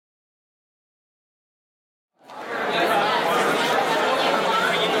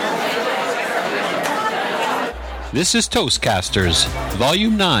This is Toastcasters,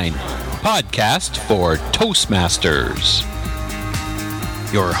 Volume 9, podcast for Toastmasters.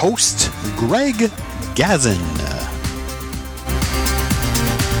 Your host, Greg Gazin.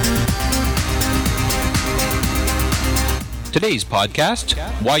 Today's podcast,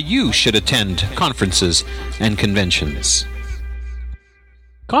 why you should attend conferences and conventions.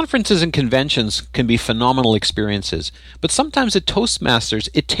 Conferences and conventions can be phenomenal experiences, but sometimes at Toastmasters,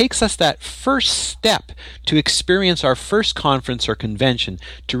 it takes us that first step to experience our first conference or convention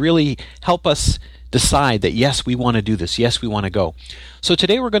to really help us decide that, yes, we want to do this, yes, we want to go. So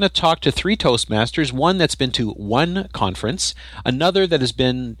today we're going to talk to three Toastmasters, one that's been to one conference, another that is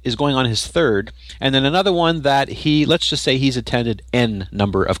going on his third, and then another one that let's just say he's attended N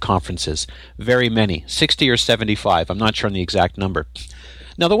number of conferences. Very many, 60 or 75, I'm not sure on the exact number.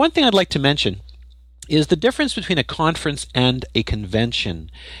 Now, the one thing I'd like to mention is the difference between a conference and a convention.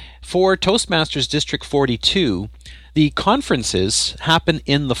 For Toastmasters District 42, the conferences happen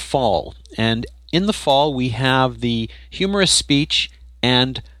in the fall, and in the fall we have the humorous speech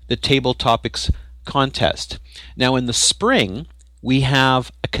and the table topics contest. Now, in the spring, we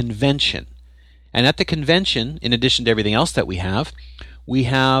have a convention, and at the convention, in addition to everything else that we have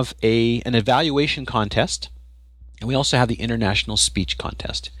an evaluation contest. And we also have the International Speech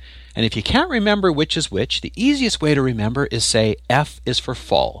Contest. And if you can't remember which is which, the easiest way to remember is say F is for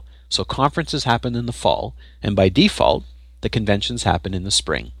fall. So conferences happen in the fall, and by default, the conventions happen in the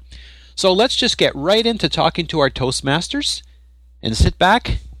spring. So let's just get right into talking to our Toastmasters and sit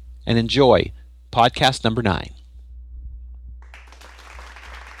back and enjoy podcast number 9.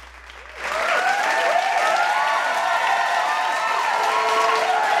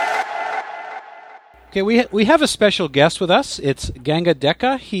 Okay, we have a special guest with us. It's Ganga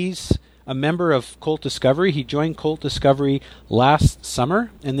Dekka. He's a member of Colt Discovery. He joined Colt Discovery last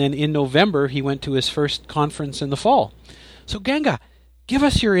summer, and then in November he went to his first conference in the fall. So Ganga, give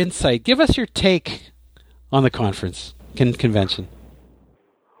us your insight. Give us your take on the conference convention.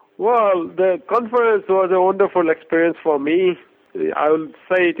 Well, the conference was a wonderful experience for me. I will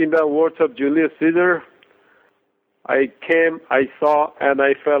say it in the words of Julius Caesar. I came, I saw, and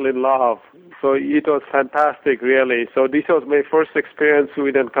I fell in love. So it was fantastic, really. So this was my first experience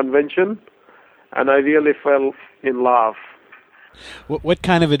with a convention, and I really fell in love. What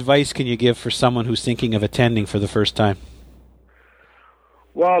kind of advice can you give for someone who's thinking of attending for the first time?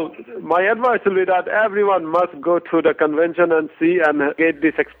 Well, my advice will be that everyone must go to the convention and see and get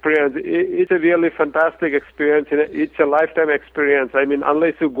this experience. It's a really fantastic experience. It's a lifetime experience. I mean,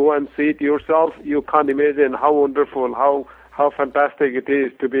 unless you go and see it yourself, you can't imagine how wonderful, how fantastic it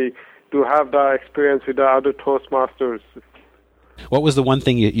is to have the experience with the other Toastmasters. What was the one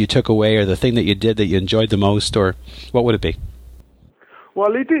thing you took away, or the thing that you did that you enjoyed the most, or what would it be?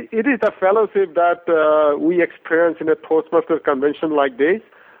 Well, it is the fellowship that we experience in a Toastmaster convention like this,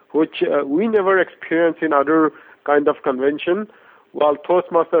 which we never experience in other kind of convention. Well,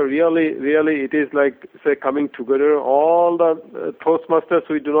 Toastmaster really, it is like, say, coming together, all the Toastmasters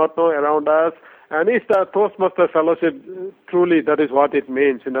we do not know around us, and it's the Toastmaster fellowship. Truly, that is what it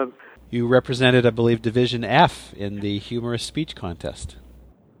means. You represented, I believe, Division F in the humorous speech contest.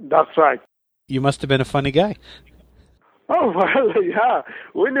 That's right. You must have been a funny guy. Oh, well, yeah.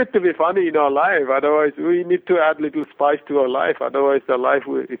 We need to be funny in our life. Otherwise, we need to add little spice to our life. Otherwise, the life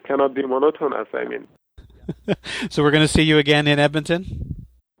it cannot be monotonous, I mean. So we're going to see you again in Edmonton?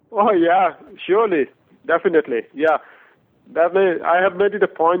 Oh, yeah, surely. Definitely, yeah. I have made it a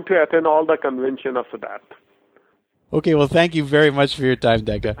point to attend all the convention after that. Okay, well, thank you very much for your time,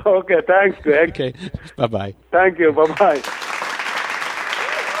 Dekka. Okay, thanks, Greg. Okay, bye-bye. Thank you, bye-bye.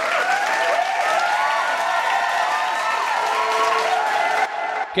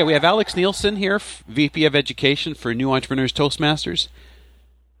 Okay, we have Alex Nielsen here, VP of Education for New Entrepreneurs Toastmasters.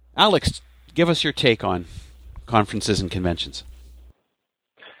 Alex, give us your take on conferences and conventions.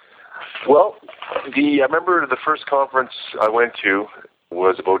 Well, I remember the first conference I went to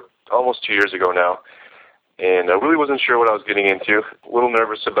was about almost 2 years ago now, and I really wasn't sure what I was getting into, a little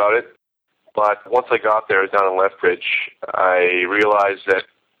nervous about it, but once I got there down in Lethbridge, I realized that,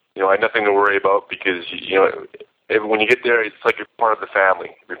 I had nothing to worry about because, when you get there, it's like you're part of the family.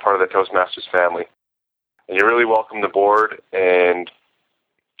 You're part of the Toastmasters family. And you're really welcomed aboard, and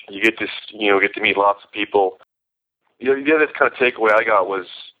you get to meet lots of people. The other kind of takeaway I got was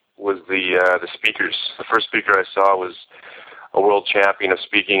the speakers. The first speaker I saw was a world champion of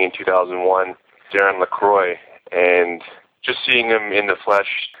speaking in 2001, Darren LaCroix, and just seeing him in the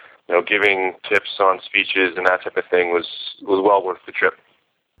flesh, giving tips on speeches and that type of thing was well worth the trip.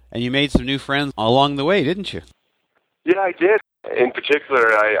 And you made some new friends along the way, didn't you? Yeah, I did. In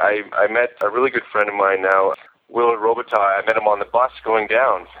particular, I met a really good friend of mine now, Willard Robitaille, I met him on the bus going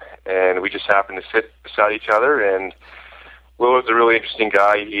down, and we just happened to sit beside each other. And Willard's a really interesting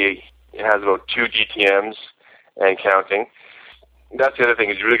guy. He has about 2 GTMs and counting. That's the other thing,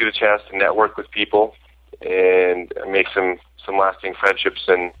 is you really get a chance to network with people and make some lasting friendships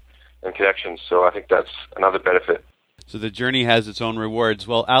and connections. So I think that's another benefit. So the journey has its own rewards.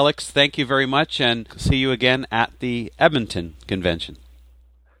 Well, Alex, thank you very much, and see you again at the Edmonton Convention.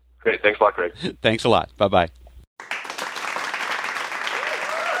 Great. Thanks a lot, Greg. Thanks a lot. Bye-bye.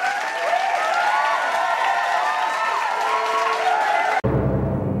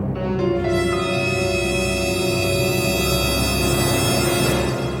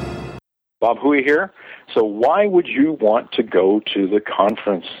 Bob Huey here. So why would you want to go to the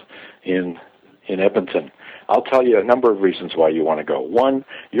conference in Edmonton? I'll tell you a number of reasons why you want to go. One,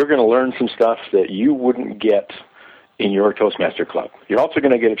 you're going to learn some stuff that you wouldn't get in your Toastmaster club. You're also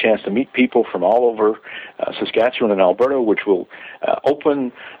going to get a chance to meet people from all over Saskatchewan and Alberta, which will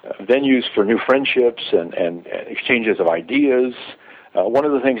open venues for new friendships and exchanges of ideas. One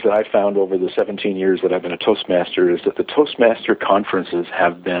of the things that I found over the 17 years that I've been a Toastmaster is that the Toastmaster conferences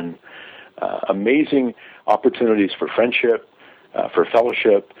have been amazing opportunities for friendship, for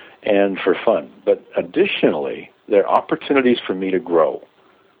fellowship, and for fun. But additionally, they're opportunities for me to grow.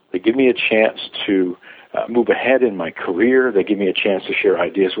 They give me a chance to move ahead in my career. They give me a chance to share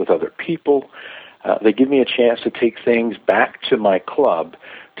ideas with other people. They give me a chance to take things back to my club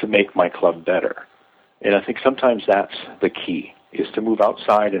to make my club better. And I think sometimes that's the key, is to move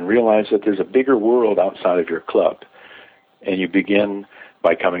outside and realize that there's a bigger world outside of your club. And you begin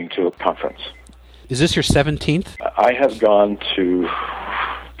by coming to a conference. Is this your 17th? I have gone to,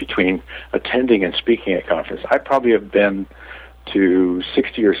 between attending and speaking at conferences, I probably have been to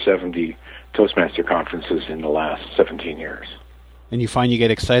 60 or 70 Toastmaster conferences in the last 17 years. And you find you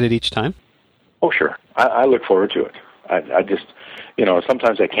get excited each time? Oh, sure. I look forward to it. I just,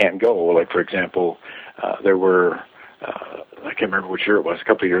 sometimes I can't go. Like, for example, there were, I can't remember which year it was, a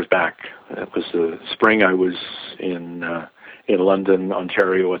couple of years back. It was the spring. I was in London,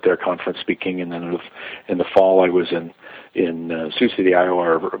 Ontario at their conference speaking, and then in the fall I was in Sioux City,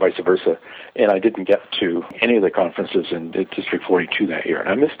 Iowa, or vice versa, and I didn't get to any of the conferences in District 42 that year, and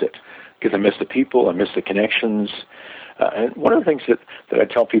I missed it because I missed the people, I missed the connections. And one of the things that I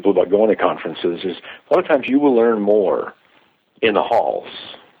tell people about going to conferences is a lot of times you will learn more in the halls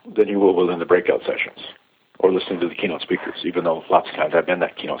than you will in the breakout sessions or listening to the keynote speakers, even though lots of times I've been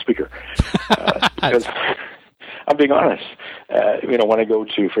that keynote speaker. Because I'm being honest. When I go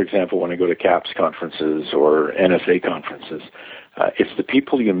to, for example, when I go to CAPS conferences or NSA conferences, it's the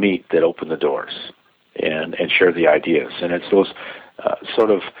people you meet that open the doors and share the ideas. And it's those sort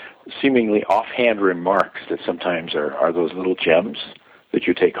of seemingly offhand remarks that sometimes are those little gems that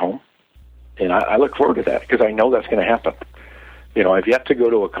you take home. And I look forward to that because I know that's going to happen. I've yet to go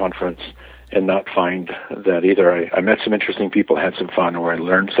to a conference and not find that either I met some interesting people, had some fun, or I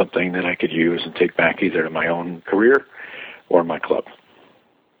learned something that I could use and take back either to my own career or my club.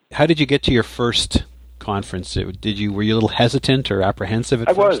 How did you get to your first conference? Were you a little hesitant or apprehensive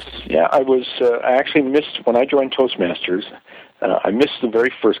at first? I was. I actually missed, when I joined Toastmasters, I missed the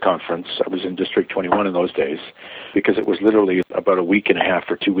very first conference. I was in District 21 in those days because it was literally about a week and a half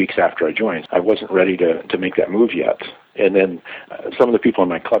or 2 weeks after I joined. I wasn't ready to make that move yet. And then some of the people in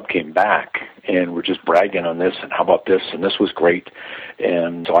my club came back and were just bragging on this and how about this, and this was great.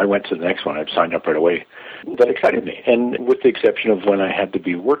 And so I went to the next one. I signed up right away. That excited me. And with the exception of when I had to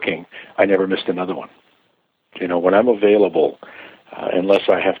be working, I never missed another one. When I'm available, unless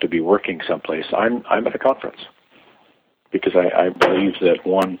I have to be working someplace, I'm at a conference. Because I believe that,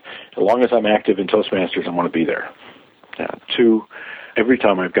 one, as long as I'm active in Toastmasters, I want to be there. Two, every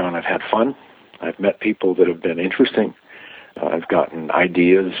time I've gone, I've had fun. I've met people that have been interesting. I've gotten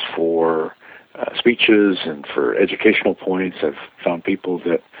ideas for speeches and for educational points. I've found people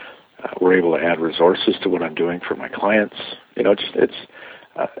that were able to add resources to what I'm doing for my clients. And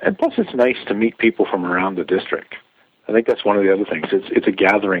plus it's nice to meet people from around the district. I think that's one of the other things. It's a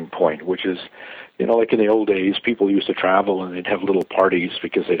gathering point, which is, like in the old days, people used to travel and they'd have little parties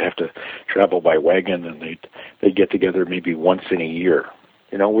because they'd have to travel by wagon and they'd get together maybe once in a year.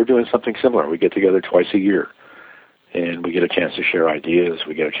 We're doing something similar. We get together twice a year and we get a chance to share ideas.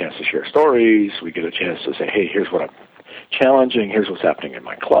 We get a chance to share stories. We get a chance to say, hey, here's what I'm challenging. Here's what's happening in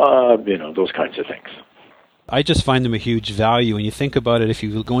my club, those kinds of things. I just find them a huge value. When you think about it, if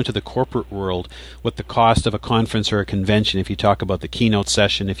you go into the corporate world, what the cost of a conference or a convention, if you talk about the keynote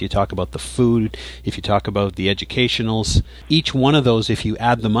session, if you talk about the food, if you talk about the educationals, each one of those, if you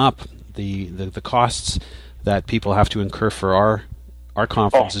add them up, the costs that people have to incur for our our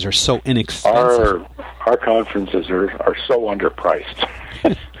conferences are so inexpensive. Our conferences are so underpriced.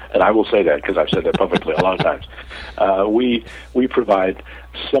 And I will say that because I've said that publicly a lot of times. We provide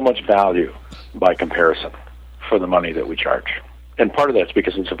so much value by comparison for the money that we charge. And part of that's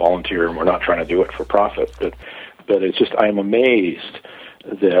because it's a volunteer and we're not trying to do it for profit. But it's just, I am amazed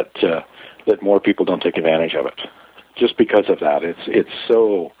that more people don't take advantage of it. Just because of that, it's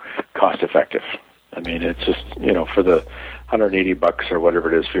so cost effective. I mean, it's just, for the $180 or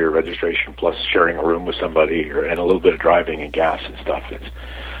whatever it is for your registration, plus sharing a room with somebody and a little bit of driving and gas and stuff. It's,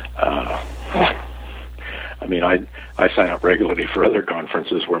 I mean, I sign up regularly for other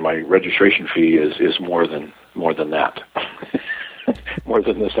conferences where my registration fee is more than that, more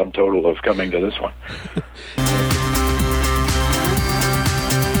than the sum total of coming to this one.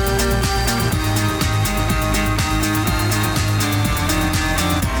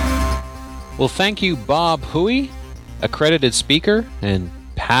 Well, thank you, Bob Hui, accredited speaker and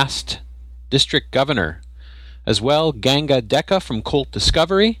past district governor, as well Ganga Dekka from Colt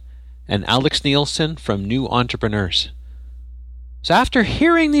Discovery and Alex Nielsen from New Entrepreneurs. So after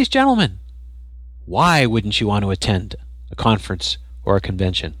hearing these gentlemen, why wouldn't you want to attend a conference or a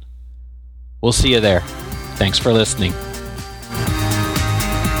convention? We'll see you there. Thanks for listening.